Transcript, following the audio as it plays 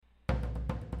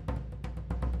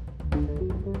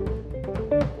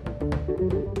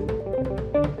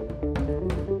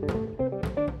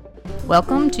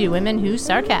Welcome to Women Who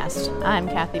Sarcast. I'm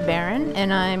Kathy Barron,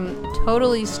 and I'm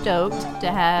totally stoked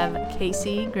to have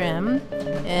Casey Grimm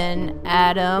and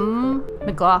Adam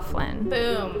McLaughlin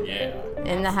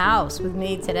in the house with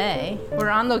me today. We're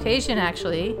on location,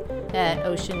 actually, at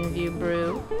Ocean View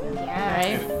Brew. Yeah.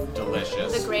 Right?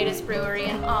 Delicious. The greatest brewery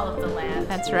in all of the land.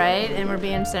 That's right, and we're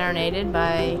being serenaded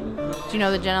by, do you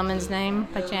know the gentleman's name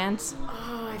by chance?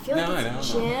 I feel like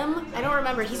it's Jim. I don't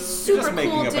remember. He's a super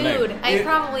cool dude. I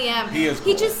probably am. He is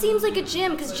cool. He just seems like a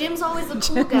Jim, because Jim's always the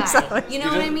cool guy. You know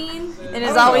what I mean? And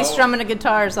is always strumming a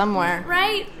guitar somewhere.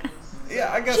 Right?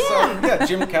 Yeah, I guess so. Yeah,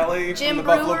 Jim Kelly Jim from the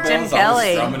Buffalo Brewer. Bills. Jim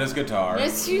Kelly. Strumming his guitar.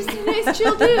 He's a nice,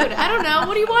 chill dude. I don't know.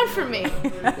 What do you want from me?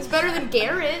 He's better than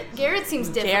Garrett. Garrett seems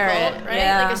difficult, right?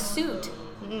 Yeah. Like a suit.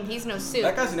 He's no suit.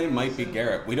 That guy's name might be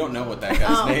Garrett. We don't know what that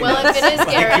guy's name is. Well, if it is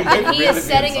Garrett, then he really is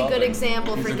setting a insulting. good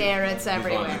example for Garretts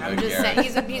everywhere. I'm just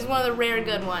saying, he's one of the rare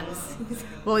good ones.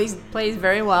 Well, he plays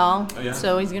very well, Oh, yeah?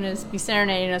 so he's going to be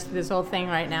serenading us with this whole thing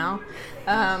right now.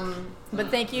 But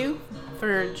thank you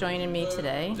for joining me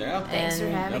today. Yeah, thanks for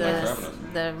having us.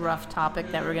 The rough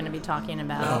topic that we're going to be talking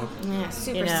about. Yeah,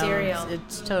 super cereal.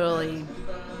 It's totally...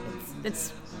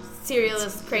 It's Cereal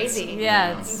is crazy.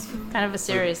 Yeah, it's kind of a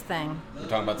serious thing. We're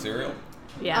talking about cereal?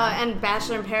 Yeah. And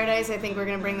Bachelor in Paradise, I think we're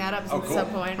going to bring that up at some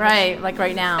point. Right, like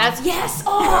right now. Yes!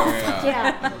 Oh, fuck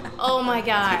yeah. Oh my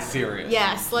god. Let's get serious.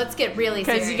 Yes, let's get really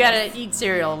serious. Because you gotta eat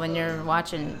cereal when you're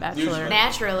watching Bachelor. Usually.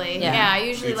 Naturally. Yeah, I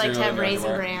usually Eat like to cereal have in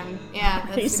Raisin underwear. Bran. Yeah,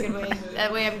 that's a good way.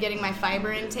 That way I'm getting my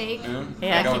fiber intake.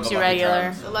 Yeah, it keeps you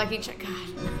regular. The Lucky Charms.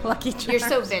 God, Lucky Charms. you're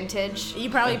so vintage.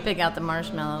 You probably pick out the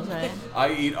marshmallows, right?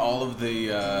 I eat all of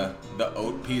the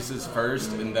oat pieces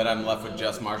first, and then I'm left with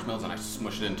just marshmallows, and I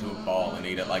smush it into a ball and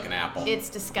eat it like an apple. It's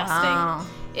disgusting. Wow.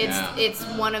 It's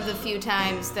one of the few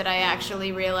times that I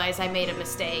actually realize I made a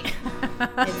mistake.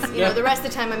 It's, you know, the rest of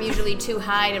the time I'm usually too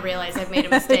high to realize I've made a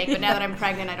mistake. But now that I'm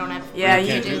pregnant, I don't have. Yeah, You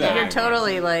you can't do that. You're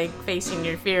totally like facing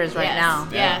your fears right now.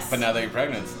 Yeah, Yes. But now that you're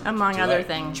pregnant, Among too other late.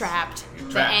 things. Trapped. You're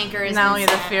The trapped. anchor is Not only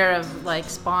the fear of like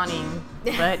spawning,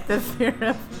 but the fear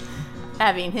of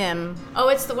having him. Oh,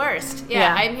 it's the worst. Yeah,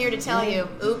 Yeah. I'm here to tell you.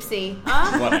 Oopsie.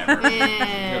 Huh? Whatever.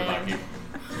 Eh. You're lucky.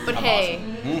 But I'm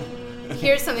hey,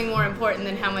 here's something more important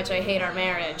than how much I hate our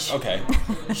marriage. Okay.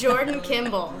 Jordan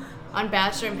Kimball on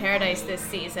Bachelor in Paradise this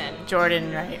season.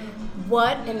 Jordan, right?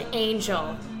 What an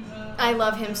angel. I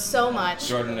love him so much.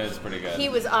 Jordan is pretty good. He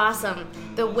was awesome.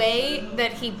 The way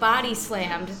that he body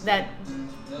slammed that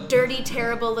dirty,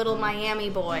 terrible little Miami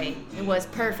boy was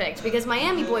perfect, because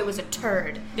Miami boy was a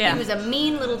turd. Yeah. He was a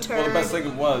mean little turd. Well, the best thing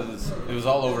it was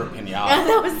all over Pinata.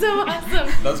 That was so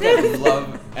awesome. Those guys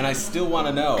love, and I still want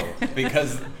to know,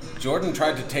 because Jordan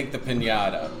tried to take the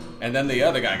piñata, and then the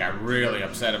other guy got really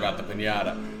upset about the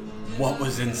piñata. What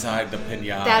was inside the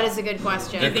piñata? That is a good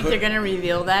question. Do you think they're gonna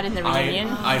reveal that in the reunion?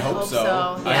 I hope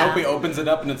so. I Yeah. hope he opens it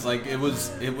up and it's like it was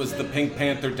the Pink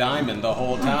Panther diamond the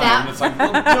whole time. That- and it's like,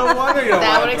 well, no wonder you don't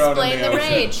That want would to throw it explain in the the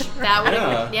ocean. rage. That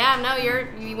would. Yeah.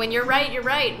 No, when you're right, you're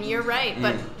right, and you're right.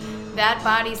 But that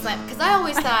body slam, because I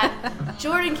always thought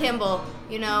Jordan Kimball,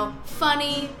 you know,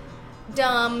 funny,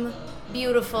 dumb,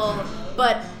 beautiful,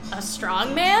 but a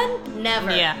strong man?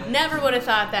 Never. Yeah. Never would have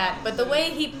thought that. But the way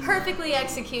he perfectly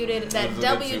executed that It was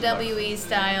a good WWE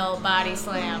style body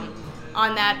slam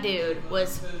on that dude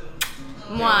was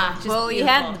mwah. Just Well, he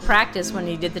beautiful. had practice when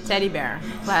he did the teddy bear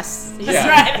last season. Yeah.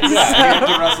 right. Yeah, he had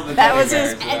to wrestle the That teddy was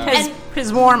bears, yeah.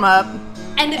 his warm up.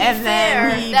 And to be And then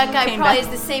fair, he that guy came probably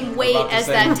back- is the same weight About the as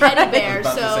same- that teddy bear,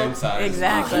 about the so same size.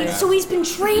 Exactly. Yeah. so he's been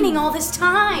training all this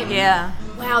time. Yeah.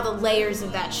 Wow, the layers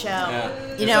of that show. Yeah.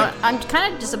 You It's know, like- I'm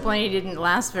kind of disappointed he didn't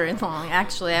last very long,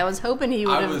 actually. I was hoping he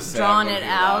would I have was sad drawn when it he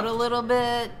out left. a little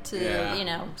bit to, Yeah. you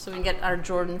know, so we can get our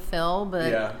Jordan fill, but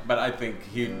Yeah, but I think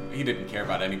he didn't care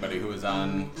about anybody who was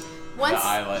on Once, the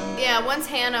island. Yeah, once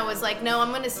Hannah was like, no, I'm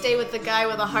going to stay with the guy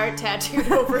with a heart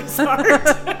tattooed over his heart.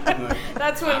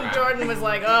 That's when Jordan was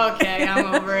like, okay,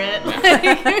 I'm over it.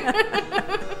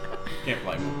 Can't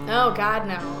blame him. Oh, God,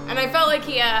 no. And I felt like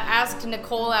he asked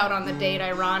Nicole out on the date,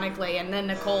 ironically, and then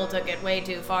Nicole took it way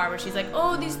too far, where she's like,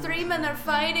 oh, these three men are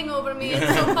fighting over me.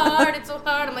 It's so hard. It's so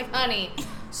hard. I'm like, honey,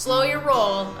 slow your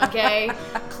roll, okay?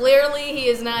 Clearly, he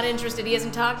is not interested. He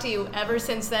hasn't talked to you ever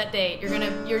since that date.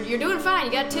 You're doing fine.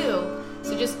 You got two.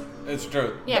 So just It's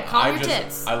true. Yeah, calm your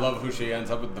tits. I love who she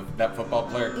ends up with, that football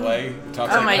player, Clay.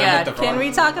 Talks Oh like my Kermit the God! Frog. Can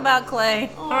we talk about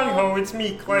Clay? Hi-ho, it's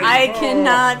me, Clay. I Oh.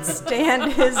 cannot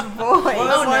stand his voice.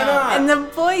 Well, why not? And the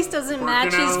voice doesn't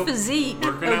match his out- physique.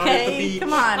 working out at the Okay, beach.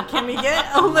 come on. Can we get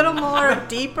a little more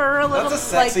deeper? A little. That's a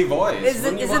sexy voice. Isn't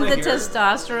Wouldn't you wanna the hear it?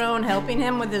 testosterone helping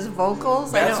him with his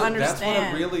vocals? I don't understand.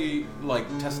 That's what a really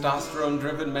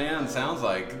testosterone-driven man sounds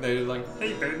like. They're like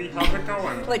Hey, baby, how's it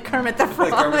going? Like Kermit the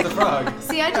Frog. Kermit the Frog.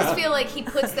 See, I just feel like he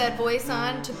puts that voice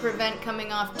on to prevent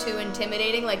coming off too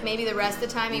intimidating. Like maybe the rest of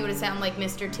the time he would have sounded like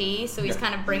Mr. T, so he's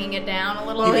kind of bringing it down a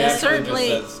little Well, He he bit. actually certainly-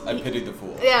 just says, "I pity the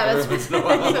fool." Yeah, Every that's once in a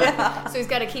while. So he's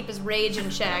got to keep his rage in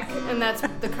check, and that's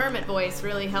the Kermit voice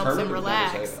really helps Kermit him voice,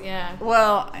 relax. yeah. Yeah.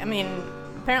 Well, I mean,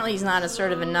 apparently he's not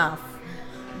assertive enough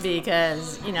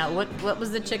because what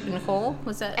was the chick Nicole?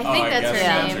 Was that? I think I that's guess her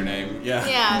that's name. her name. Yeah.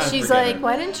 Yeah, I She's forget like, it.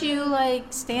 why didn't you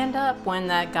stand up when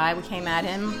that guy came at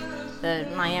him, the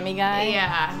Miami guy?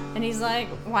 Yeah. And he's like,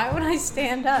 why would I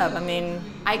stand up? I mean,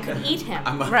 I could eat him.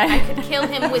 Right. I could kill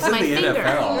him with It's in my the finger.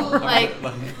 NFL. Like,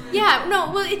 yeah,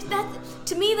 no. Well,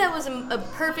 to me that was a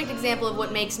perfect example of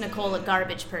what makes Nicole a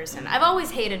garbage person. I've always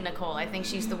hated Nicole. I think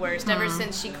she's the worst. Ever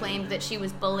since she claimed that she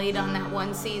was bullied on that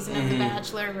one season of The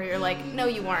Bachelor, where you're like, no,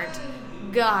 you weren't.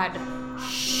 God,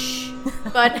 shh.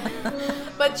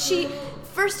 But she.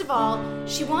 First of all,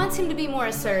 she wants him to be more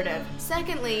assertive.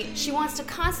 Secondly, she wants to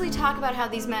constantly talk about how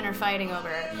these men are fighting over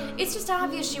her. It's just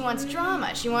obvious she wants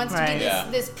drama. She wants to Right. be Yeah.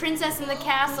 this princess in the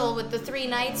castle with the 3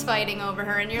 knights fighting over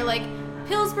her, and you're like,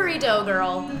 Pillsbury Dough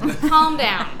girl, calm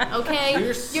down, okay? You're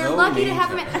You're so lucky to mean have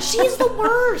to a man. her. She's the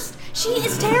worst. She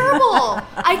is terrible.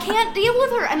 I can't deal with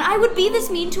her, and I would be this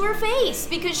mean to her face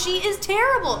because she is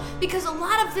terrible. Because a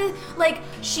lot of the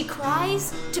she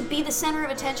cries to be the center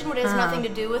of attention when it has nothing to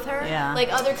do with her. Yeah.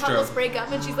 Like other couples True. break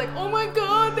up, and she's like, "Oh my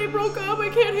God, they broke up. I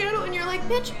can't handle it." And you're like,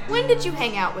 "Bitch, when did you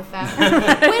hang out with them?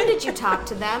 When did you talk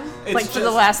to them?" It's for the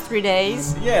just- last 3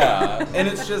 days. Yeah, and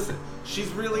it's just she's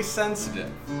really sensitive.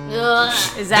 Ugh.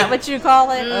 Is that what you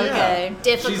call it? Okay.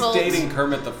 Difficult. She's dating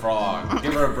Kermit the Frog.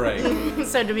 Give her a break.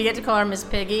 So do we get to call her Miss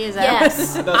Piggy? Is that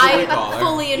Yes, That's what we call I her.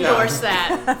 fully endorse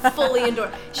Yeah. that. Fully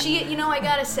endorse. She, I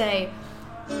gotta say,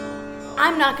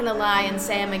 I'm not gonna lie and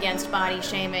say I'm against body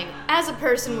shaming. As a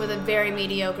person with a very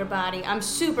mediocre body, I'm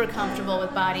super comfortable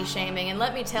with body shaming, and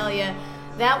let me tell you,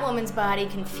 that woman's body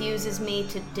confuses me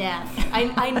to death.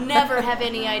 I never have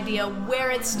any idea where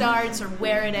it starts or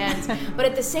where it ends, but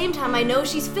at the same time, I know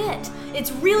she's fit.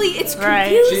 It's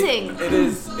Right. confusing.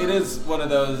 It is one of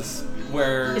those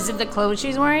where Is it the clothes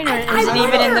she's wearing, or I is it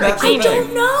even in the wonder. That's the bikini? I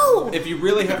don't know. if you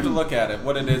really have to look at it,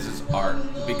 what it is art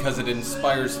because it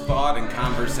inspires thought and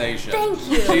conversation. Thank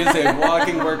you. She is a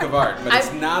walking work of art, but it's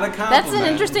I- not a compliment. That's an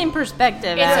interesting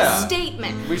perspective. It's Yeah. a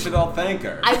statement. We should all thank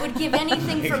her. I would give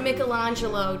anything for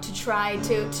Michelangelo to try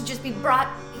to just be brought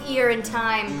here in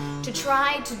time to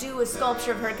try to do a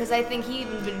sculpture of her, because I think he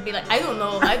would be like, I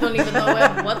don't even know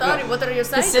what are your The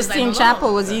sizes. I Sistine don't know."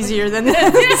 Chapel was easier than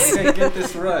this. Hey, get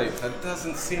this right. That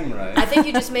doesn't seem right. I think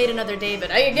you just made another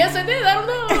David. I guess I did. I don't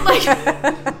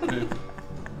know. Like,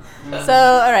 So,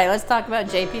 all right, let's talk about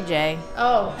JPJ.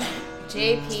 oh,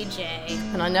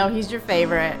 JPJ. And I know he's your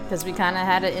favorite because we kind of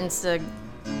had an Insta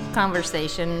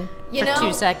conversation You for know-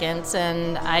 2 seconds,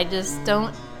 and I just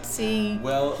don't see.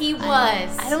 Well, He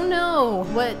was. I don't know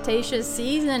what Tayshia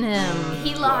sees in him.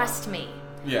 He lost me.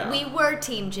 Yeah. We were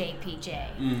Team JPJ.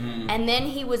 Mm-hmm. And then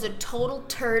he was a total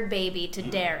turd baby to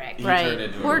Derek. He Right. turned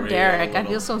into a Poor real Derek. I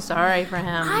little- feel so sorry for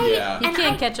him. Yeah. He and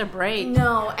can't I- catch a break.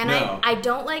 No, and No. I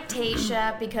don't like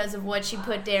Tayshia because of what she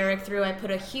put Derek through. I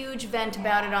put a huge vent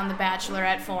about it on the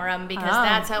Bachelorette forum because Oh.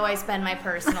 that's how I spend my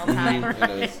personal time. It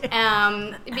is.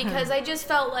 Because I just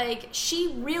felt like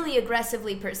she really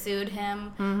aggressively pursued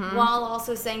him Mm-hmm. while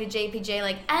also saying to JPJ,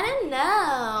 like, I don't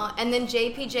know. And then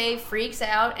JPJ freaks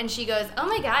out and she goes, oh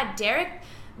my God, Derek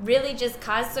really just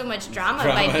caused so much drama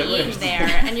by Drama. being there.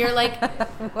 And you're like,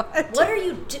 what are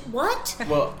you, what?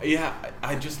 Well, yeah,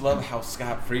 I just love how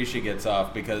scot-free she gets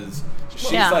off because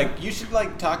she's Yeah. like, you should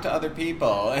talk to other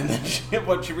people, and then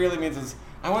what she really means is,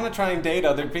 I want to try and date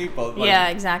other people. Yeah,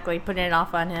 exactly. Putting it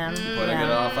off on him. Putting Yeah.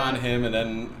 it off on him, and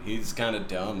then he's kind of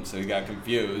dumb, so he got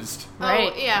confused.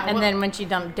 Right. Oh, yeah, And well- then when she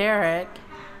dumped Derek,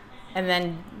 and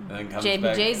then And then comes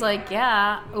JPJ's back. like,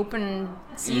 yeah, open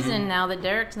season now that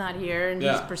Derek's not here, and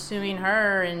he's Yeah. pursuing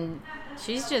her, and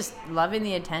she's just loving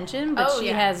the attention, but Oh, she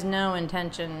yeah. has no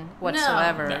intention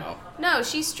whatsoever. No. No,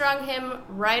 she strung him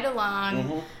right along.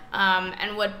 Mm-hmm.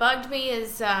 And what bugged me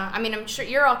is, I'm sure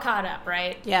you're all caught up,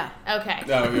 right? Yeah. Okay.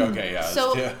 Oh, okay, yeah.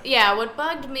 So, yeah. yeah, what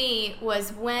bugged me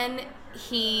was when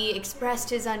he expressed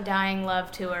his undying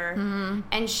love to her,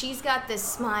 and she's got this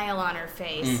smile on her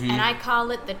face, and I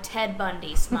call it the Ted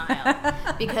Bundy smile,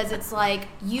 because it's like,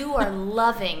 you are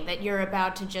loving that you're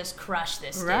about to just crush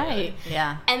this dude. Right.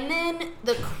 Yeah. And then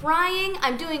the crying,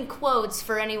 I'm doing quotes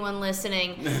for anyone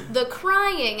listening, the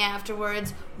crying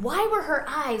afterwards, why were her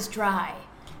eyes dry?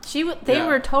 They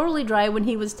were totally dry when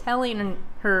he was telling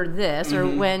her this, or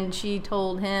when she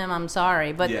told him, "I'm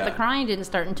sorry." But the crying didn't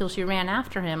start until she ran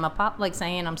after him, like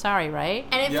saying, "I'm sorry," right?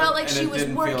 And it felt like she was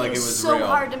working so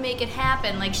hard to make it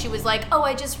happen. Like she was like, "Oh,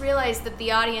 I just realized that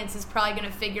the audience is probably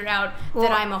going to figure out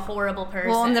that I'm a horrible person."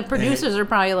 Well, and the producers are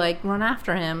probably like, run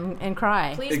after him and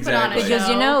cry. Please put on a show.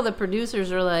 Because the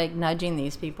producers are like nudging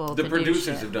these people. The to producers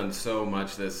do shit. have done so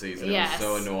much this season. Yes. It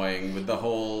was so annoying with the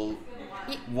whole.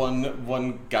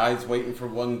 One guy's waiting for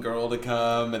one girl to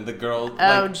come, and the girl.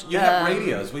 You have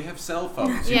radios. We have cell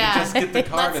phones. You can just get the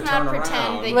car to turn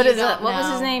around. What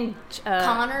was his name?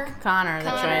 Connor. Connor.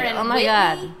 That's right. And Oh my Whitney?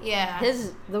 God. Yeah.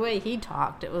 The way he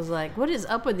talked, it was like, what is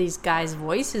up with these guys'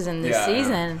 voices in this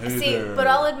season? See, but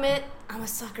I'll admit, I'm a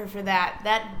sucker for that.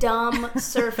 That dumb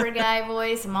surfer guy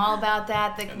voice. I'm all about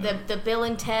that. The Bill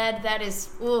and Ted. That is.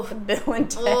 Ooh. Bill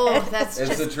and Ted. Oh, that's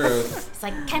It's just the truth. It's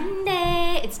like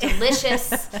candy. It's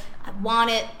delicious. I want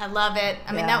it. I love it.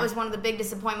 I mean, that was one of the big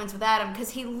disappointments with Adam, because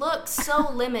he looks so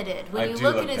limited. When you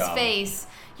look at his face,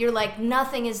 you're like,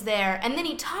 nothing is there. And then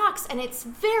he talks, and it's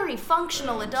very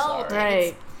functional adult.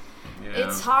 Right.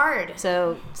 It's hard.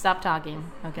 So stop talking.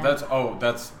 Okay. That's how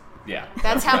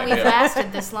we've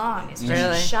lasted this long. It's just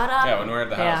Really? shut up. Yeah, when we're at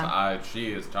the house,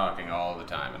 she is talking all the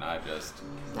time, and I just.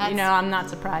 I'm not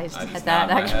surprised I just at that,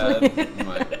 nod actually. my head. I'm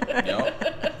like,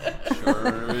 yep,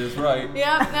 sure is right.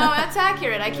 Yeah, no, that's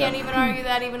accurate. I can't even argue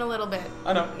that even a little bit.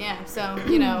 I know. Yeah, so,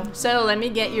 So let me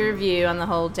get your view on the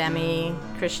whole Demi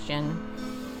Christian.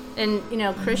 And,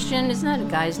 Christian, isn't that a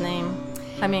guy's name?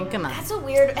 I mean, come on. That's a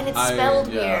weird, and it's spelled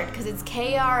weird, because it's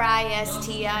Kristian.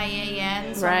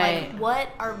 So right. I'm like, what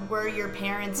were your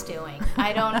parents doing?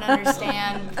 I don't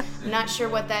understand. I'm not sure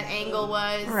what that angle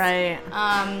was. Right.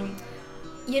 I'm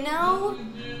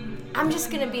just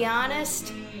going to be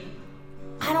honest.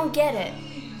 I don't get it.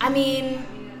 I mean,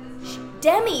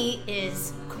 Demi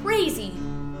is crazy,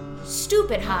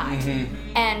 stupid hot,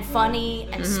 and funny,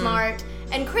 and smart.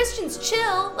 And Christian's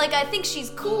chill. Like, I think she's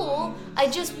cool. I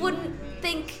just wouldn't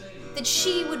think that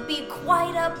she would be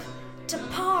quite up to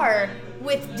par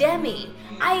with Demi.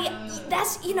 And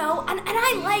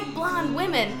I like blonde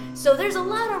women, so there's a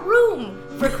lot of room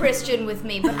for Christian with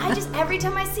me. But every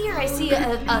time I see her, I see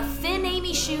a thin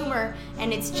Amy Schumer,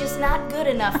 and it's just not good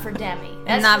enough for Demi.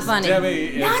 And not funny. Demi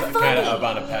is Not kind of funny. up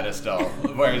on a pedestal,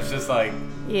 where it's just like,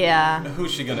 Yeah.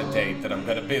 who's she gonna date that I'm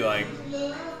gonna be like,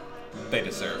 they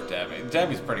deserve Demi.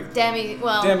 Demi's pretty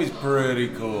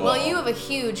cool. Well, you have a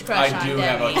huge crush on I Demi. do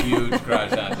have a huge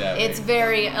crush on Demi. It's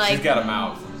very, like... She's got a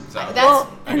mouth, so That's...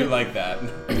 I do like that.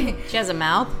 She has a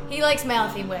mouth? He likes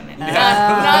mouthy women.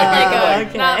 Yeah.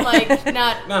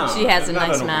 No, She has a not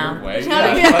nice in mouth. Weird way.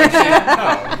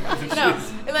 Not No.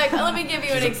 Like, let me give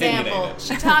you an She's example. opinionated.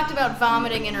 She talked about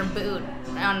vomiting in her boot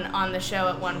on the show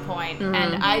at one point,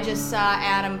 and I just saw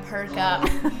Adam perk up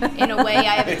in a way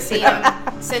I haven't seen him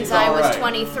since He's I all was right.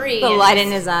 23. The And light it's-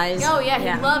 in his eyes. Oh yeah,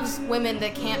 he loves women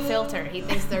that can't filter. He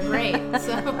thinks they're great.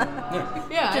 So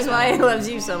yeah, Which is why he loves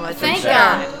you so much. Thank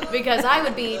I'm sure. God, because I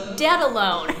would be dead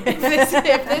alone if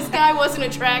this guy wasn't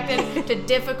attracted to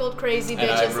difficult, crazy And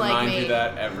I bitches like remind me. you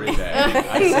that every day.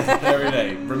 I say it every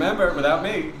day. Remember, without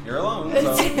me, you're alone.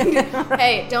 So.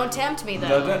 Hey, don't tempt me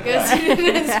though. Don't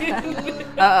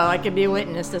Uh-oh, I could be a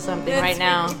witness to something right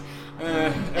now.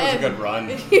 It was a good run.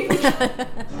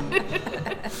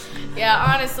 Yeah,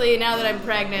 honestly, now that I'm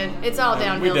pregnant, it's all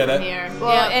downhill We did from it. here.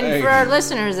 Well, Yep. and for our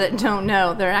listeners that don't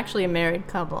know, they're actually a married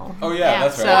couple. Oh yeah,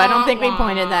 that's So right. I don't think we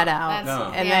pointed that out. That's-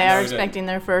 No. And yeah. they No, are we didn't. expecting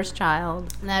their first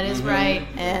child. That is right.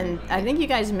 And I think you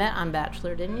guys met on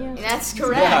Bachelor, didn't you? That's Yeah,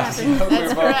 correct. we were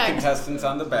That's both correct. contestants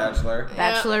on The Bachelor.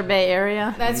 Bachelor Bay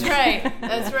Area. That's right.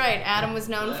 That's right. Adam was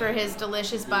known for his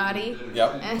delicious body.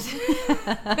 Yep. And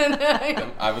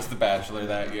I was the Bachelor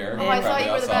that year. Oh, I thought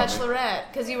you were the Probably all saw me. Bachelorette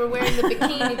because you were wearing the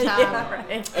bikini top. Yeah, right.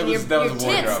 It And was- your that was a tits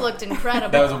wardrobe. looked incredible.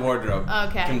 That was a wardrobe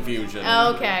Okay. confusion.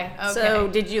 Okay. So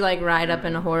did you like ride up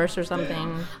in a horse or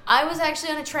something? I was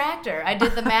actually on a tractor. I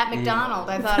did the Matt McDonald.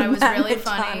 I thought it was Matt really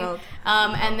McDonald. funny.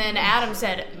 And then Adam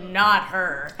said, not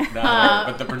her.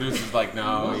 But the producer's like,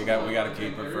 no, we got to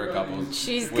keep her for a couple.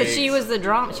 Because weeks. she was the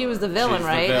drama. She was the villain, She's the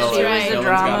right? villain. She was Right. the Villain's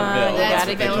got a drama. bill. You That's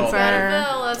gotta what they keep told Got a her.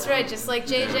 bill, that's right, just like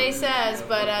JJ says.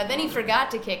 But then he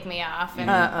forgot to kick me off, and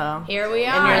Uh-oh. here we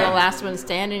are. And you're the last one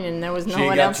standing, and there was no She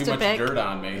one got else too to much pick. dirt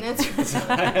on me. That's So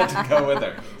I had to go with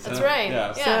her. So, That's right.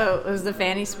 Yeah. Yeah. So it was the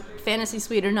fantasy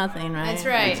suite or nothing, right? That's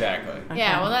right. Exactly.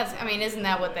 Yeah, well, isn't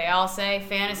that what they all say?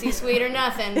 Fantasy suite or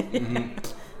nothing.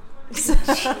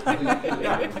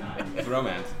 It's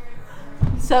romance.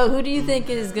 So who do you think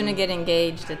is going to get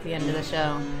engaged at the end of the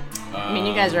show? I mean,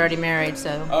 you guys are already married,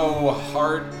 so. Oh, a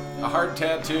heart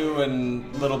tattoo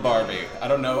and little Barbie. I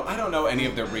don't know any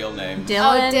of their real names.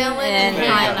 Dylan, Dylan and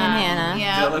Hannah.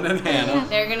 Yeah. Dylan and Hannah.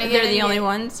 They're going to get They're the engaged. only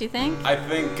ones, you think? I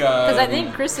think. Because I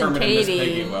think Chris and Kermit Miss Katie-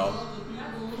 Piggy will.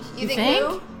 You think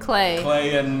who? Clay.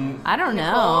 Clay and I don't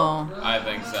know. I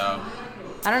think so.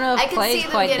 I don't know if I could Clay's see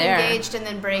them quite get there. engaged and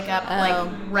then break up Oh. like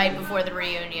right before the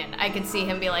reunion. I could see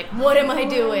him be like, "What am I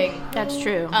doing?" That's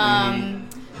true. Um,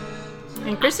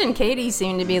 And Chris and Katie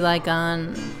seem to be like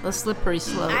on a slippery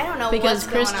slope. I don't know because what's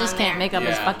Chris going just on can't there. make up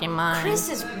his Yeah. fucking mind. Chris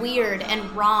is weird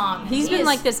and wrong. He's He been is-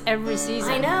 like this every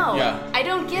season. I know. Yeah. I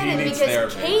don't get He it needs because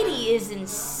therapy. Katie is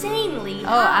insanely Oh,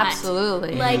 hot.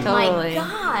 absolutely. Like Totally. my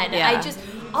God, Yeah.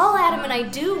 all Adam and I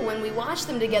do when we watch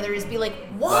them together is be like,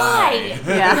 why?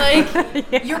 Why? Yeah. Like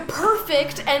Yeah. you're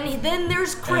perfect, and then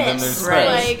there's Chris. And then there's Right.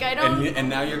 Chris. Like I don't. And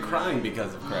now you're crying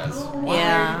because of Chris. Why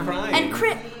Yeah. are you crying? And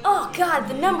Chris, oh God,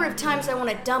 the number of times I want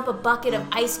to dump a bucket of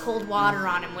ice cold water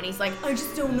on him when he's like, I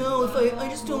just don't know if I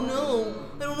just don't know.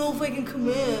 I don't know if I can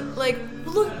commit. Like,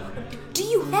 look, do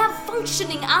you have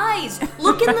functioning eyes?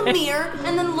 Look in the mirror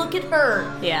and then look at her.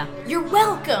 Yeah. You're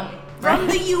welcome from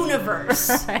the universe.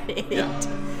 Right. Yeah.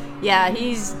 Yeah,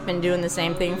 he's been doing the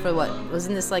same thing for what?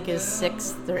 Wasn't this like his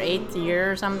 6th or 8th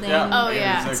year or something? Yeah. Oh,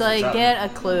 yeah. It's like, get a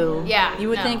clue. Yeah, You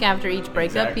would no. think after each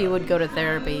breakup Exactly. he would go to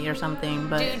therapy or something,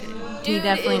 but he Dude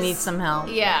definitely is- needs some help.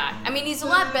 Yeah, I mean he's a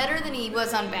lot better than he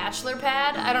was on Bachelor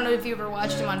Pad. I don't know if you ever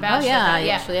watched him on Bachelor yeah, Pad.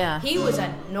 actually, yeah. He was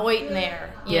a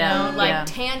nightmare, you Yeah, know, like yeah.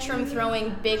 tantrum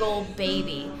throwing big old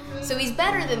baby. So he's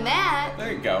better than that,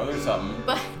 There you go. There's something.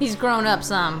 but He's grown up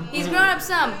some. he's grown up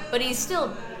some, but he's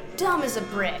still dumb as a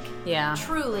brick. Yeah.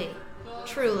 Truly.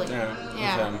 Yeah,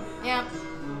 Yeah. it's him. Yeah.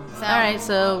 So, All right,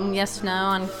 so yes, no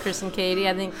on Chris and Katie.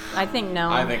 I think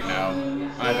no. I think no.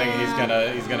 I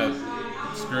think he's gonna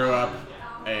screw up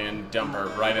and dump her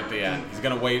right at the end. He's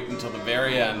gonna wait until the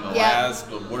very end,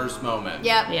 the worst moment.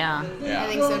 Yep. Yeah. Yeah. I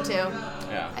think so too.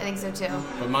 Yeah. I think so too.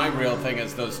 But my real thing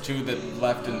is those two that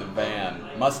left in the van,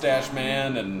 Mustache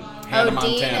Man and Hannah Oh,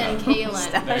 Dean Montana. and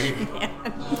Kaylin. There you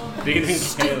Dean and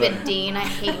Stupid Kaylin. Dean. I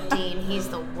hate Dean. He's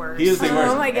the worst. He is the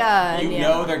worst. Oh my God, You yeah.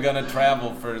 know they're gonna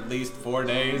travel for at least 4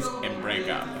 days and break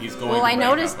up. He's going. Well, to I break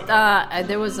noticed up with her.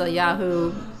 there was a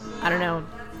Yahoo, I don't know,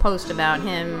 post about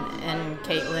him and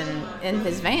Caitlyn in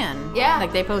his van. Yeah.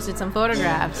 Like they posted some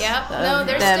photographs. Yep. of No,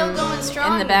 they're them still going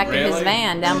strong. in the back of his Really?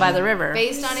 van down by the river.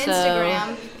 Based on So,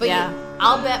 Instagram. But yeah.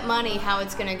 I'll bet money how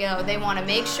it's going to go. They want to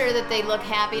make sure that they look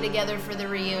happy together for the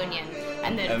reunion.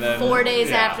 And then 4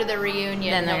 days yeah. after the reunion,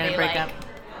 Then they're they'll gonna be break like, up.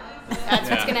 That's what's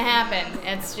Yeah. going to happen.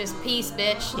 It's just peace,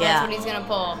 bitch. Yeah. That's what he's going to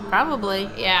pull. Probably.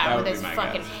 Yeah, That with would his be my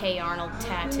fucking guess. Hey Arnold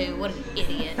tattoo. What an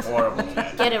idiot. Horrible.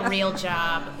 tattoo. Get a real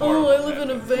job. Horrible Oh, I live in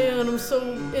a van. I'm so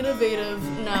innovative.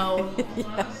 No.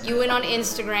 You went on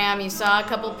Instagram, you saw a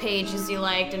couple pages you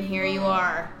liked, and here you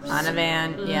are. On a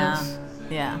van. Yeah.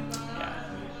 Yeah. Yeah.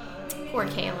 Poor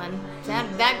Kaylin.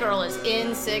 That girl is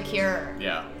insecure.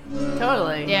 Yeah.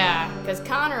 Totally. Yeah, because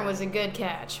Connor was a good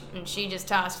catch, and she just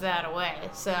tossed that away.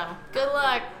 So, good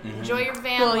luck. Enjoy your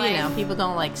van Well, life. you know, people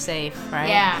don't like safe, right?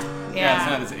 Yeah, Yeah, it's yeah.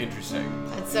 not as interesting.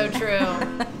 That's so true.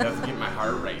 It doesn't keep my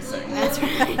heart racing. That's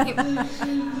right.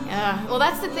 Yeah. Well,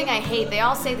 that's the thing I hate. They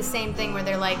all say the same thing where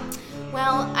they're like,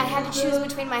 well, I had to choose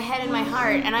between my head and my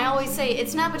heart. And I always say,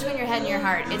 it's not between your head and your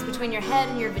heart. It's between your head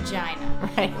and your vagina.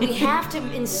 Right. We have to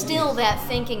instill that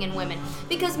thinking in women.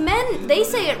 Because men, they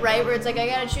say it right, where it's like, I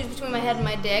got to choose between my head and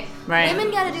my dick. Right.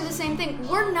 Women got to do the same thing.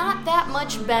 We're not that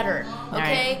much better,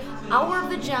 okay? Our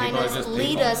vaginas just lead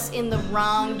people. us in the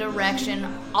wrong direction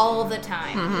all the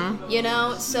time. Mm-hmm. You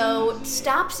know? So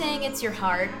stop saying it's your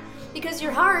heart. Because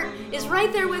your heart is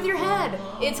right there with your head.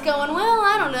 It's going, well,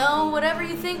 I don't know, whatever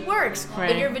you think works. Right.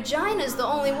 But your vagina is the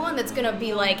only one that's going to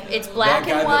be like, it's black that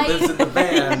guy and white. that lives in the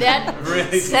van That-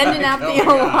 really Sending out psycho. the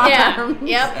alarm. Yeah,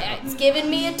 yep, it's giving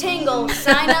me a tingle.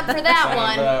 Sign up for that Sign up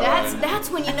one. for that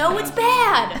That's when you know it's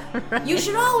bad. You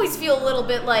should always feel a little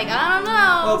bit like, I don't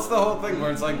Well, know. it's the whole thing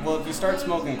where it's like, well, if you start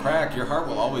smoking crack, your heart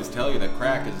will always tell you that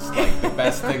crack is like the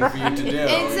best thing for you to do. Your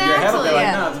head will be Exactly. like,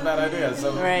 Yeah. no, it's a bad idea.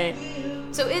 So Right.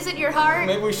 So is it your heart?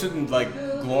 Maybe we shouldn't like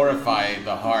glorify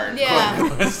the heart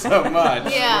Yeah. so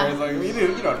much. Yeah. Whereas like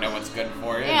you don't know what's good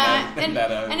for you. Yeah,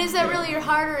 and is that really your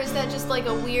heart, or is that just like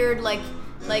a weird, like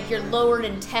your lower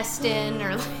intestine,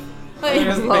 or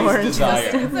There's Lower base desire.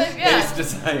 intestine. Yeah. Base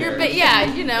desire.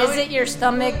 you know. Is it your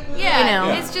stomach? Yeah, You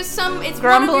know, it's just it's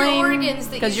grumbling one of your organs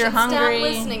that you 'cause should you're hungry. stop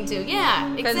listening to.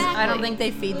 Yeah, because exactly. I don't think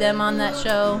they feed them on that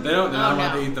show. They're not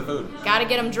allowed no. to eat the food. Gotta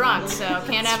get them drunk, so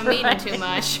can't have them eating too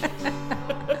much.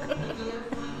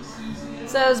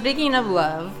 So speaking of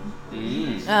love,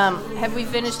 have we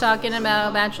finished talking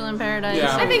about Bachelor in Paradise?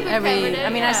 Yeah. I think we covered it, I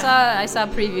mean, yeah. I saw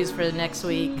previews for the next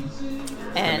week.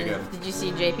 And good. did you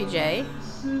see JPJ?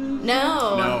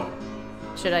 No. No.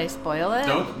 Should I spoil it?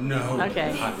 Don't. No.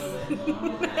 Okay.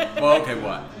 Well, okay,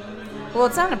 what? Well,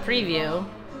 it's on a preview.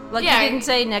 Like Yeah. you didn't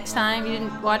say next time. You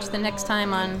didn't watch the next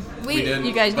time on. We did.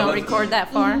 You guys But don't let's- record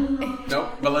that far. Nope,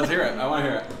 but let's hear it. I want to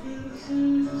hear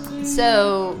it.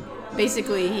 So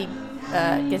basically, he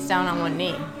gets down on one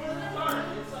knee.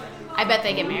 I bet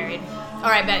they get married. Or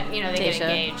I bet, they get Tasha.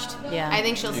 engaged. Yeah. I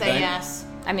think she'll You say think? yes.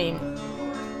 I mean,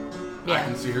 I yeah.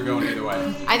 can see her going either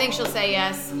way. I think she'll say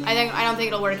yes. I don't think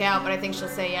it'll work out, but I think she'll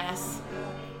say yes.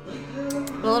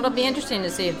 Well, it'll be interesting to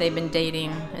see if they've been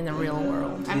dating in the real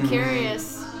world. I'm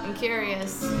curious.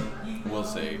 We'll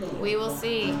see. We will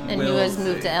see. And who We'll has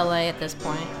moved see. to LA at this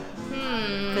point?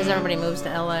 Because everybody moves to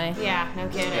LA. Yeah, no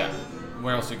kidding. Yeah.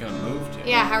 Where else are you gonna move to?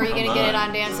 Yeah, how are you Come going to get it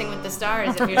on Dancing with the Stars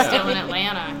if you're still in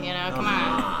Atlanta? Come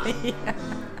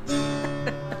on.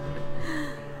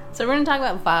 So we're going to talk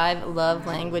about 5 love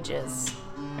languages.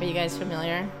 Are you guys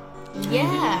familiar?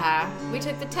 Yeah, we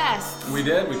took the test. We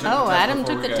did. We took Oh, the test Adam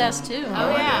before took we the came. test too. Oh,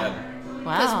 I yeah. did.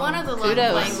 Wow. Because one of the love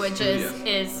Kudos. languages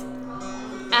is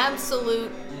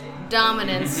absolute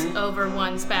dominance over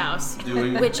one spouse,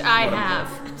 Doing which I what I'm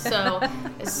have. So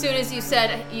as soon as you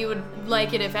said you would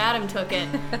like it if Adam took it,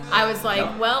 I was like,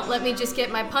 Yep. well, let me just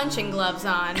get my punching gloves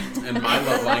on. And my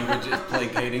love language is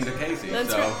placating to Casey.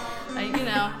 That's so right.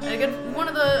 One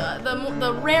of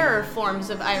the rarer forms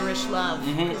of Irish love.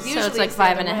 So it's like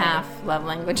 5.5 love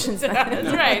languages.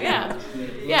 That's right. Yeah.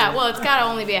 Yeah. Well, it's got to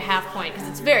only be a half point because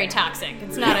it's very toxic.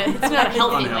 It's not a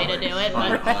healthy way to do it,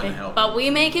 Unhealthy. but we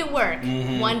make it work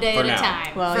one day For at a now.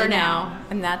 time. Well, for you now. know,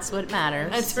 and that's what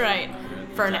matters. That's right.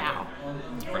 For now.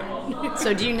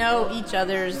 So do you know each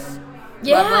other's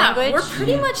Yeah, love language? we're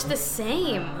pretty much the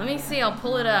same. Let me see. I'll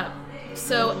pull it up.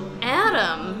 So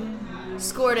Adam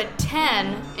scored a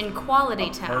 10 in quality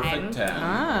time, Perfect 10.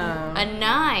 Oh. a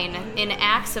 9 in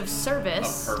acts of A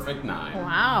service, perfect 9.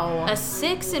 Wow. a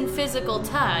 6 in physical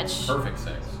touch, Perfect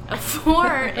 6. a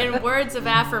 4 in words of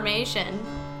affirmation.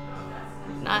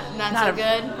 Not so a-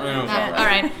 good. don't Not- know. all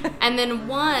right, and then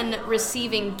 1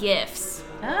 receiving gifts.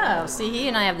 Oh, see, he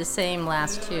and I have the same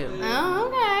last 2. Oh,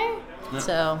 okay.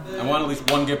 So, I want at least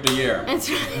one gift a year. That's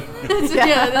right.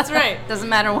 Yeah, that's right. doesn't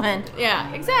matter when.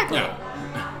 Yeah, exactly. Yeah.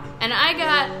 And I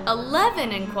got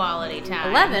 11 in quality time.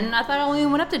 11? I thought I only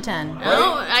went up to 10.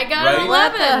 Oh, I got Right? 11.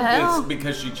 What the hell? It's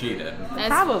because she cheated. That's-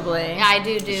 Probably. I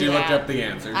do She that. looked up the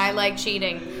answers. I like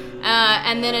cheating.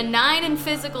 And then a 9 in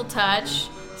physical touch,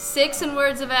 6 in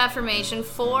words of affirmation,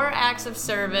 4 acts of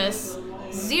service,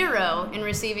 0 in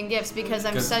receiving gifts because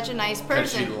I'm such a nice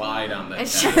Because she person. lied on that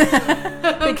It's-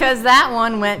 test. Because that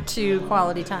one went to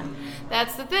quality time.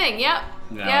 That's the thing. Yep.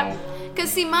 No. Yep.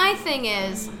 Because see, my thing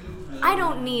is, I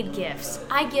don't need gifts.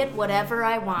 I get whatever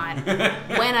I want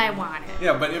when I want it.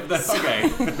 Yeah, but if that's okay.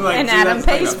 Like, And see, Adam that's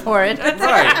like pays a- for it.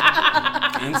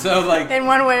 Right. And so, like, In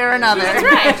one way or another. just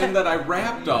right. imagine that I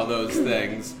wrapped all those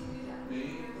things.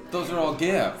 Those are all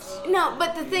gifts. No,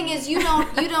 but the thing is, you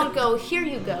don't go, here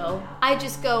you go. I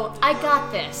just go, I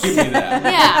got this. Give me that.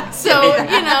 Yeah. So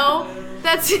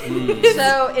that's.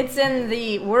 So it's in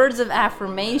the words of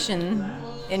affirmation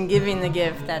in giving the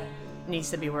gift that needs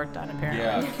to be worked on, apparently.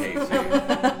 Yeah,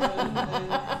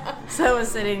 Casey. So it's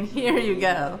sitting, here you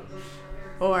go.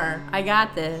 Or, I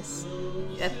got this.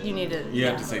 You need to... You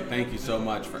have to say thank you so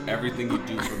much for everything you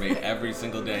do for me every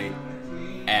single day,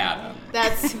 Adam.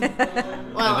 That's. Well, And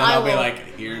then I I'll will. be like,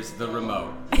 here's the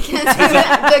remote. the gift.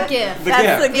 The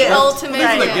That's the gift. gift. ultimate These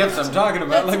are the gift. gifts I'm talking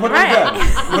about. Like, what are Right. we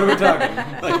doing? What are we talking?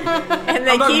 Like, And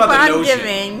they I'm talking keep about the on notion.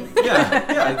 giving.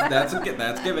 Yeah, that's giving.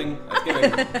 That's giving.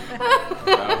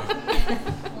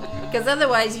 Because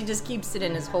otherwise he just keeps it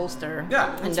in his holster. Yeah.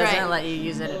 And That's doesn't right. let you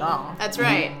use it at all. That's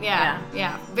right. Yeah.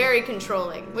 Yeah. Yeah. Very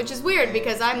controlling, which is weird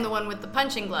because I'm the one with the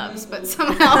punching gloves, but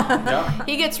somehow Yeah.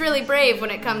 he gets really brave when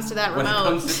it comes to that When it remote.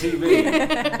 comes to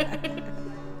TV,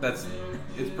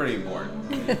 it's pretty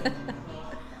important.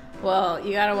 Well,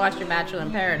 you gotta watch your Bachelor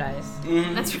in Paradise.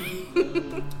 That's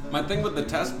right. My thing with the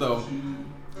test, though,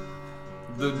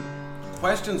 the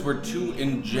questions were too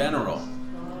in general.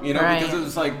 You know, Right. because it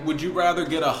was like, would you rather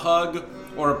get a hug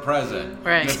or a present?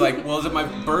 Right. And it's like, well, is it my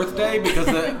birthday? Because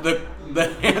the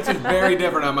answer's very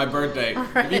different on my birthday.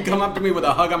 If you come up to me with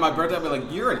a hug on my birthday, I'll be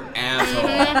like, you're an asshole.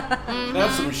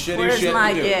 That's some shitty Where's shit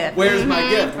my to do. gift? Where's my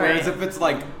gift? Whereas Right. if it's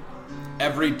like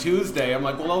every Tuesday, I'm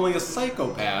like, well, only a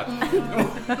psychopath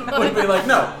would be like,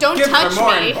 no, Don't gifts touch are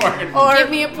more me. important. Or, Give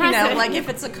me a you present. know, like if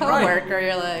it's a coworker,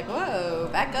 you're like, whoa,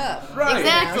 back up. Right.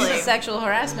 Exactly. This is sexual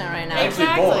harassment right now. Actually,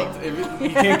 Exactly. both. If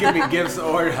you can't give me gifts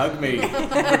or hug me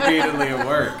repeatedly at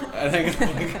work. I think it's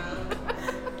like,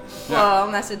 Well,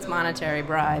 unless it's monetary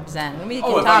bribes, then we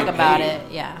can if I talk get about paid.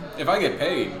 it. Yeah. if I get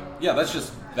paid, yeah, that's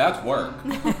work.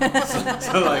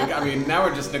 so like, I mean, now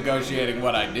we're just negotiating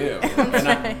what I do,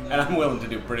 and I'm willing to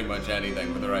do pretty much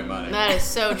anything for the right money. That is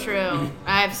so true.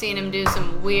 I've seen him do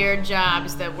some weird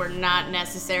jobs that were not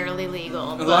necessarily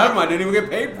legal. A lot of them I didn't even get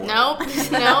paid for. Nope,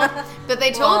 nope. But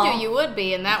they told Well- you would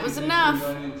be, and that was enough.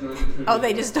 Oh,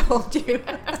 they just told you.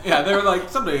 Yeah, they were like,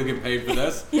 someday you'll get paid for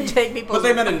this. You take people. But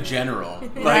they meant in general.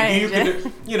 Like Right. you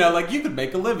could, like you could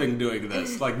make a living doing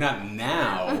this. Like not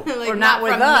now. Like, Or not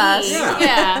with from us. me.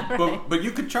 Yeah. Yeah. But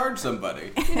you could charge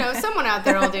somebody. You know, someone out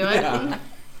there will do it. Yeah.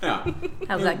 Yeah.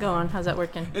 How's that going? How's that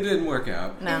working? It didn't work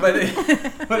out. No. But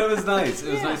it was nice.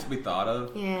 It was nice to be thought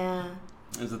of. Yeah.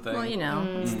 Is the thing. Well, you know,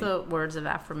 it's the words of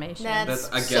affirmation. That's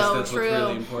I guess so that's true. what's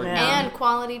really important. Yeah. And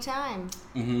quality time.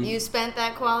 Mhm. You spent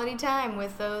that quality time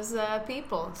with those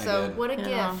people. I So did. what a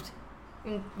Yeah. gift.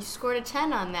 And you scored a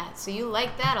 10 on that. So you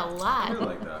like that a I lot. really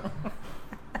like that.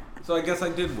 So I guess I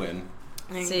did win.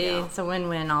 There you See, go. it's a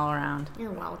win-win all around.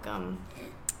 You're welcome.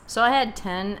 So I had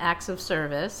 10 acts of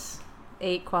service,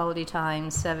 8 quality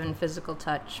time, 7 physical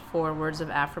touch, 4 words of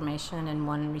affirmation, and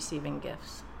 1 receiving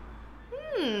gifts.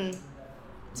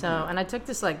 So, and I took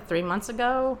this like 3 months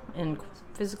ago, and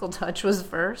physical touch was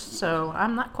first. So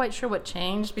I'm not quite sure what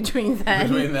changed between then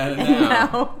Between then and now.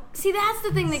 now. See, that's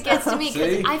the thing that gets to me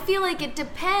because See? I feel like it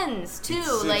depends too.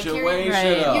 Like your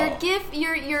Right. gift,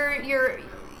 your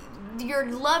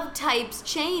love types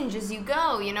change as you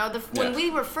go. You know, when Yes. we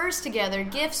were first together,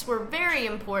 gifts were very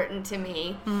important to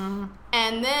me.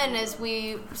 And then as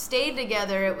we stayed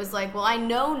together, it was like, well, I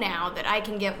know now that I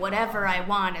can get whatever I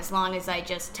want as long as I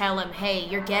just tell him, hey,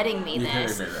 you're getting me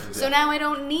this. Right. So now I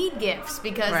don't need gifts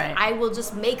because Right. I will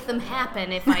just make them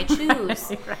happen if I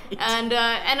choose. Right. And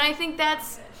I think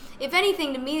that's, if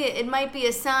anything, to me, it might be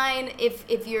a sign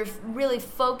if you're really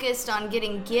focused on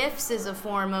getting gifts as a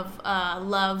form of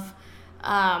love,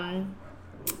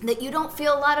 that you don't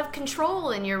feel a lot of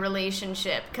control in your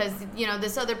relationship because, you know,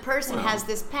 this other person has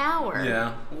this power.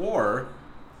 Yeah. Or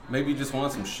maybe you just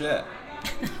want some shit.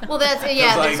 Well, that's like-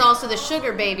 there's also the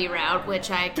sugar baby route,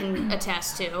 which I can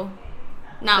attest to.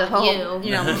 Not The with whole,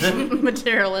 you. know,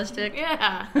 materialistic.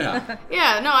 Yeah. Yeah.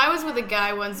 Yeah, no, I was with a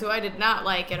guy once who I did not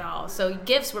like at all. So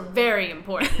gifts were very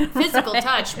important. Physical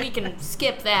touch, we can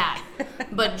skip that.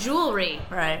 But jewelry,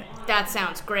 Right. that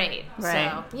sounds great.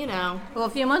 Right. So, you know. Well, a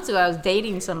few months ago, I was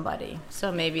dating somebody,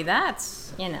 so maybe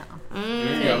that's, you know, There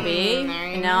you could go. be. there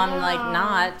you And now I'm go. like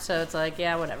not, so it's like,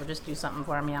 yeah, whatever, just do something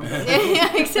for me. I'm good.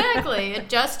 Yeah, exactly.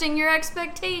 Adjusting your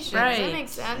expectations. Right. That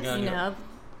makes sense. Yeah. You know,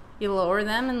 you lower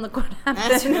them and look what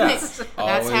That's happens. right. Yeah.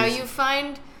 That's how Always. you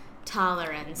find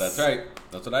tolerance. That's right.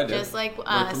 That's what I did. Just like Worked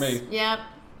us. for me. Yep.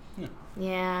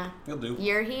 Yeah. You'll do.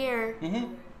 You're here.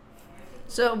 Mm-hmm.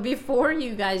 So before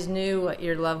you guys knew what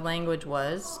your love language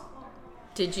was,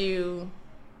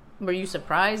 were you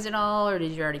surprised at all, or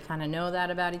did you already kind of know that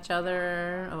about each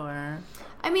other, or?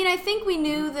 I mean, I think we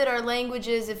knew that our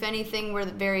languages, if anything, were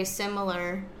very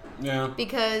similar. Yeah.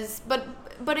 Because, but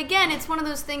again, it's one of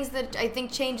those things that I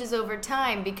think changes over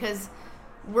time because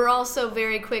we're also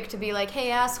very quick to be like,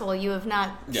 hey, asshole, you have not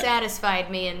Yeah.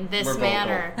 satisfied me in this We're vocal.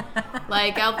 manner.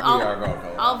 Like, We are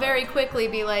vocal. I'll very quickly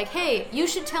be like, hey, you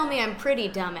should tell me I'm pretty,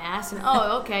 dumbass. And,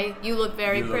 oh, okay, you look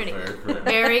very You look pretty. very pretty.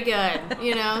 Very good,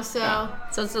 you know, so...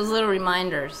 So it's those little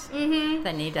reminders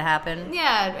that need to happen.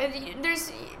 Yeah,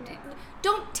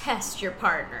 don't test your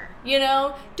partner, you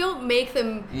know? Don't make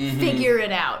them figure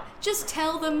it out. Just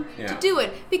tell them Yeah. to do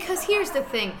it. Because here's the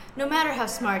thing, no matter how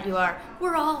smart you are,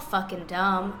 we're all fucking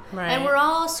dumb. Right. And we're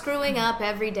all screwing up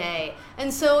every day.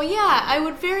 And so, yeah, I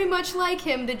would very much like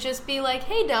him to just be like,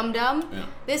 hey, dum-dum, Yeah.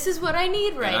 this is what I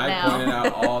need right and I now. point it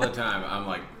out all the time. I'm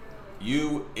like,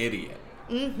 you idiot.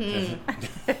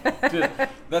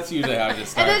 That's usually how I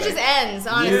just start. And that just ends,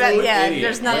 honestly. You Yeah, idiot.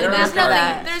 there's nothing Where There's is after nothing,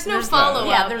 that. there's no follow-up.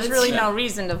 Yeah, there's It's- really no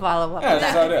reason to follow up Yeah, with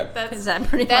that's that. how I did. That's, Is that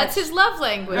pretty that's much? his love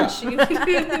language.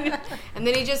 And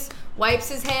then he just wipes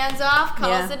his hands off,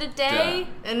 calls Yeah. it a day,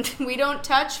 and we don't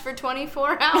touch for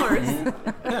 24 hours.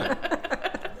 Yeah.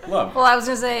 love. Well, I was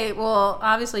gonna say,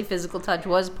 obviously physical touch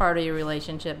was part of your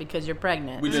relationship because you're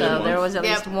pregnant. We did so it there once. was at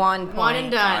Yep. least one point. One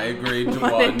and done. I agreed to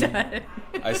one.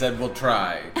 I said we'll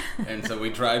try, and so we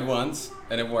tried once,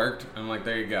 and it worked. I'm like,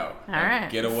 there you go. All right.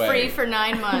 Get away. Free for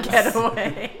 9 months. Get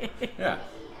away. Yeah.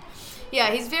 Yeah,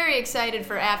 he's very excited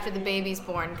for after the baby's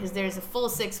born because there's a full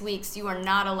 6 weeks you are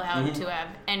not allowed to have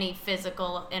any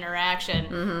physical interaction,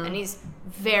 and he's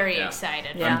very Yeah.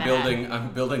 excited. Yeah. for that.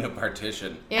 I'm building a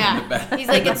partition. Yeah, in the bed- he's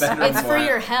like, in the it's bedroom for it."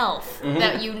 your health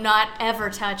that you not ever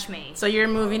touch me. So you're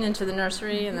moving into the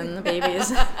nursery, and then the baby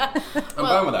is. I'm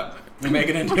fine with that. We make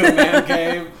it into a man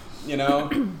cave.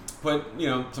 Put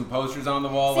some posters on the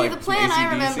wall. See, like the plan some I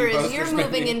AC/DC remember is posters, you're maybe.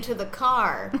 moving into the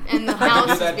car, and the can house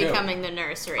do is that, too. becoming the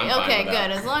nursery. I'm fine Okay, with that.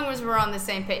 good. As long as we're on the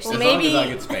same page. As So long maybe- as I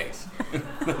get space.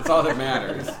 That's all that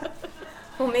matters.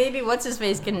 Well, maybe what's his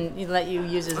face can let you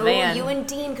use his oh, van. you and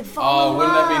Dean could fall Oh, in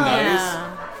wouldn't that be love. nice?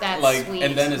 Yeah. That's Like, sweet.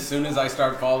 and then as soon as I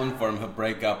start falling for him, he'll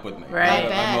break up with me. Right. I Like,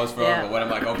 bet. I'm most vulnerable. Yeah. When I'm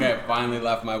like, okay, I finally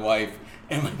left my wife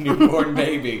and my newborn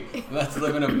baby. Let's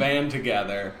live in a van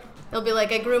together. They'll be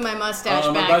like, I grew my mustache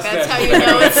My back. mustache That's how is you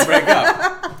know ready to it's. break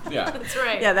up. Yeah, That's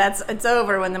right. Yeah, it's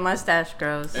over when the mustache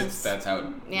grows. that's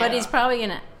how. Yeah. But he's probably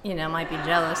gonna, might be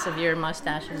jealous of your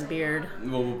mustache and beard.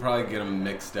 Well, we'll probably get them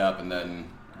mixed up and then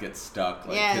get stuck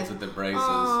like Yeah. kids with their braces.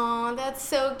 Oh, that's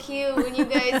so cute when you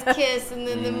guys kiss and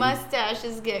then the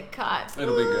mustaches get caught.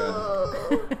 It'll be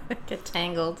good. Get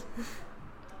tangled.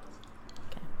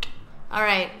 All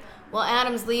right. Well,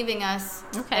 Adam's leaving us.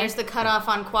 Okay. There's the cutoff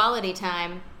on quality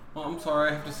time. Well, I'm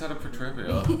sorry, I have to set up for trivia.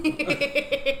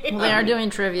 Well, they are doing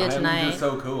trivia I am tonight just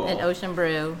so cool. at Ocean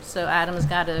Brew, so Adam's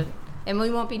got to, and we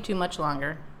won't be too much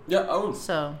longer. Yeah. Oh,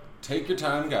 So take your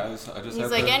time, guys. I just He's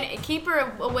have like, to. and keep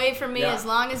her away from me Yeah. as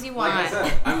long as you want. Like I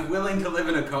said, I'm willing to live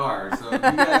in a car, so if you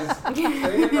guys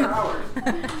stay in for hours.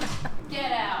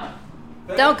 Get out.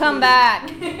 don't come back.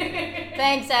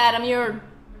 Thanks, Adam. You're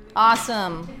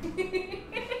awesome.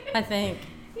 I think.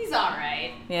 He's all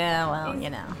right. Yeah.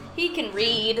 Well, He can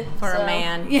read. For a so-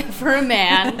 man. Yeah, for a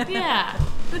man. Yeah.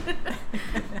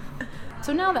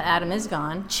 So now that Adam is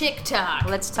gone, Chick talk.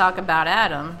 let's talk about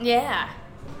Adam. Yeah.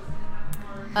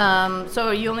 So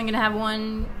are you only gonna have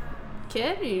one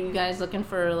kid? Or are you guys looking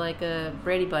for like a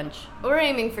Brady Bunch? We're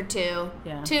aiming for 2.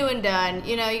 Yeah. 2 and done.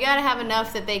 You gotta have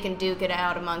enough that they can duke it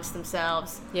out amongst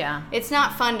themselves. Yeah. It's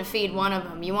not fun to feed one of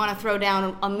them. You want to throw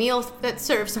down a meal that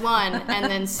serves one and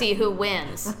then see who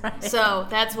wins. Right. So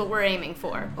that's what we're aiming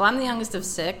for. Well, I'm the youngest of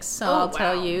 6, so Oh, I'll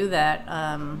tell wow. you that,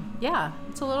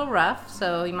 it's a little rough.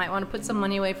 So you might want to put some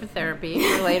money away for therapy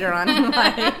for later on in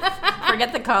life.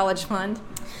 Forget the college fund.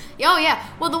 Oh, yeah.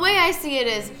 Well, the way I see it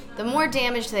is the more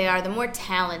damaged they are, the more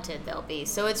talented they'll be.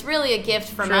 So it's really a gift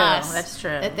from True, us. that's true.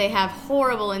 That they have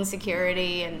horrible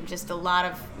insecurity and just a lot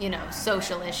of,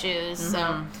 social issues.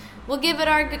 So we'll give it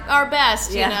our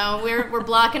best, Yeah. We're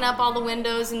blocking up all the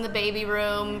windows in the baby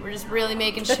room. We're just really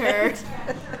making sure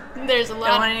there's a lot.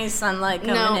 Don't want any sunlight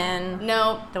coming in.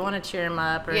 No. Don't want to cheer them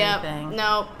up or Yep. anything.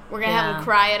 No. We're going to have Yeah. them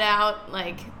cry it out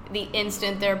like the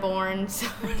instant they're born. So,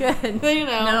 Good.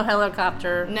 No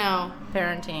helicopter No.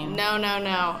 parenting. No.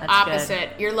 That's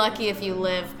Opposite. You're lucky if you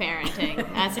live parenting.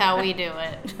 That's how we do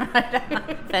it.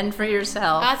 Fend for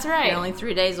yourself. That's right. You're only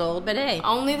 3 days old, but hey.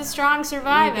 Only the strong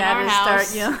survive You in our gotta house.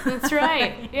 start young. That's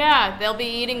right. Yeah, they'll be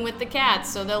eating with the cats,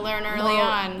 so they'll learn early Well,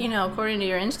 on. According to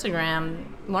your Instagram,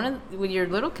 with your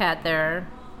little cat there,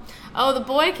 Oh, the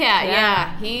boy cat.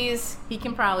 Yeah. Yeah, he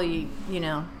can probably,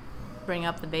 bring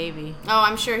up the baby. Oh,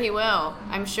 I'm sure he will.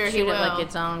 I'm sure he Treat will. it like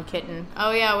its own kitten.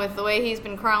 Oh yeah, with the way he's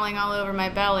been crawling all over my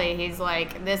belly, he's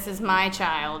like, "This is my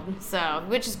child." So,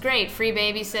 which is great. Free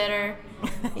babysitter.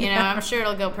 I'm sure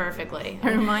it'll go perfectly. It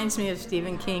reminds me of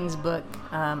Stephen King's book.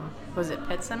 Was it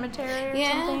Pet Cemetery or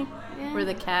Yeah, something? yeah. Where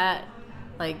the cat,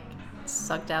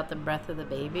 sucked out the breath of the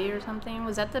baby or something.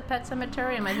 Was that the Pet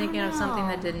Cemetery? Am I thinking of something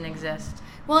that didn't exist?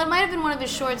 Well, it might have been one of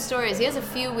his short stories. He has a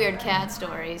few weird cat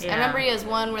stories. Yeah. I remember he has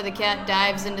one where the cat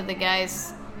dives into the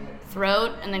guy's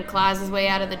throat and then claws his way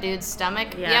out of the dude's stomach.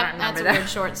 Yeah, I Yep, remember that's a that. weird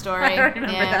short story. I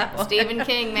remember yeah, that one. Stephen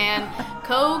King, man.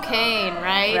 Cocaine,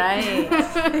 right?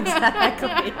 Right.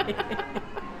 Exactly.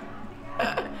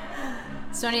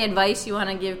 So any advice you want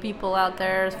to give people out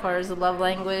there as far as the love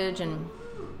language and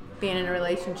being in a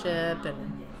relationship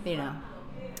and,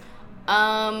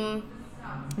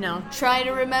 No. Try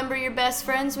to remember your best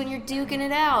friends when you're duking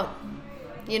it out.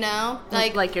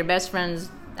 Like your best friends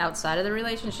outside of the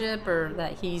relationship, or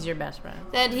that he's your best friend?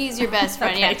 That he's your best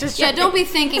friend. Okay, Yeah, just yeah. checking. Don't be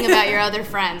thinking about your other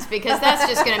friends because that's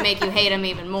just going to make you hate him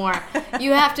even more.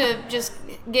 You have to just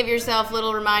give yourself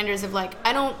little reminders of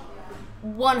I don't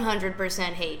 100%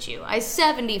 hate you. I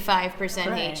 75% hate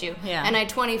Right, you, yeah. and I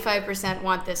 25%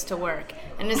 want this to work.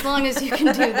 And as long as you can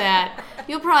do that,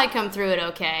 you'll probably come through it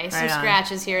okay. Some Right on.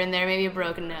 scratches here and there, maybe a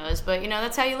broken nose, but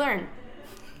that's how you learn.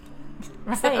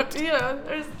 Right. So,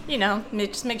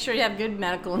 Just make sure you have good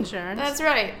medical insurance. that's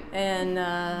right. And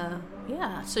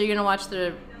so you're gonna watch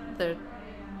the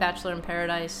Bachelor in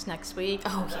Paradise next week.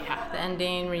 Oh, yeah. The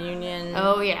ending reunion.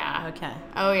 Oh, yeah. Okay.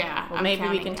 Oh, yeah. Well, I'm maybe we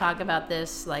counting can down. talk about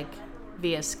this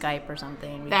via Skype or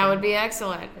something. That would be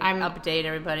excellent. update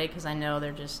everybody because I know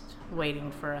they're just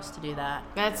waiting for us to do that.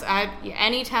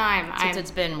 Anytime. Since it's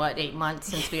been 8 months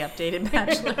since we updated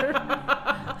Bachelor.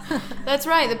 That's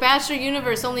right. The Bachelor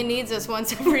universe only needs us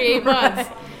once every 8 months.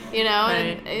 And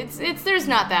Right. it's there's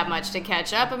not that much to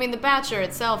catch up. I mean, The Bachelor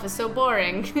itself is so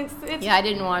boring. It's Yeah, I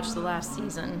didn't watch the last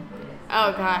season.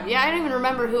 Oh God, yeah, I don't even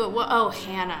remember who it was. Oh,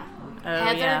 Hannah. Oh,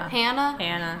 Heather? yeah. Hannah?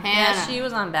 Hannah. Hannah. Yeah, she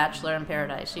was on Bachelor in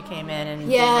Paradise. She came in and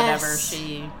Yes. did whatever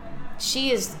she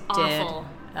She is did. awful.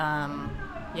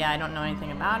 I don't know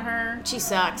anything about her. She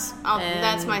sucks. And-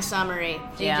 That's my summary.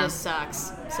 She Yeah. just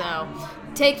sucks. So,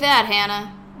 take that,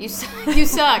 Hannah. You you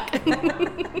suck.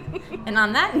 And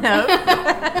on that note,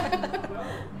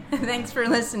 thanks for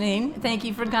listening. Thank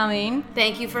you for coming.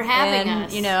 Thank you for having And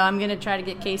us. I'm gonna try to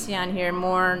get Casey on here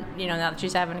more. Now that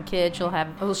she's having a kid, she'll have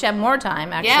more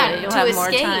time. Actually, Yeah, you'll to have more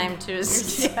escape. time to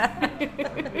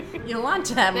escape. You'll want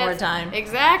to have more That's- time.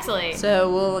 Exactly. So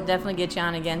we'll definitely get you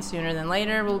on again sooner than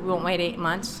later. We won't wait 8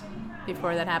 months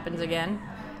before that happens again.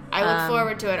 I look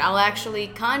forward to it. I'll actually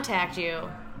contact you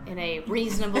in a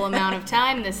reasonable amount of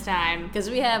time this time. Because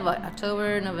we have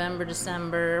October, November,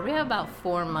 December. We have about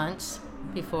 4 months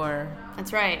before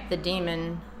That's right. the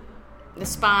demon The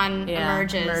spawn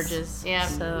emerges. Yeah.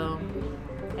 So,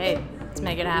 hey, let's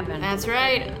make it happen. That's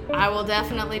right. I will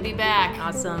definitely be back.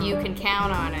 Awesome. You can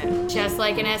count on it. Just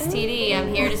like an STD, I'm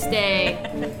here to stay.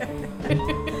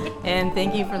 And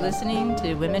thank you for listening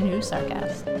to Women Who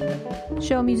Sarcast.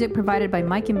 Show music provided by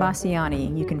Mike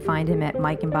Imbassiani. You can find him at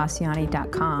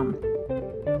MikeImbassiani.com.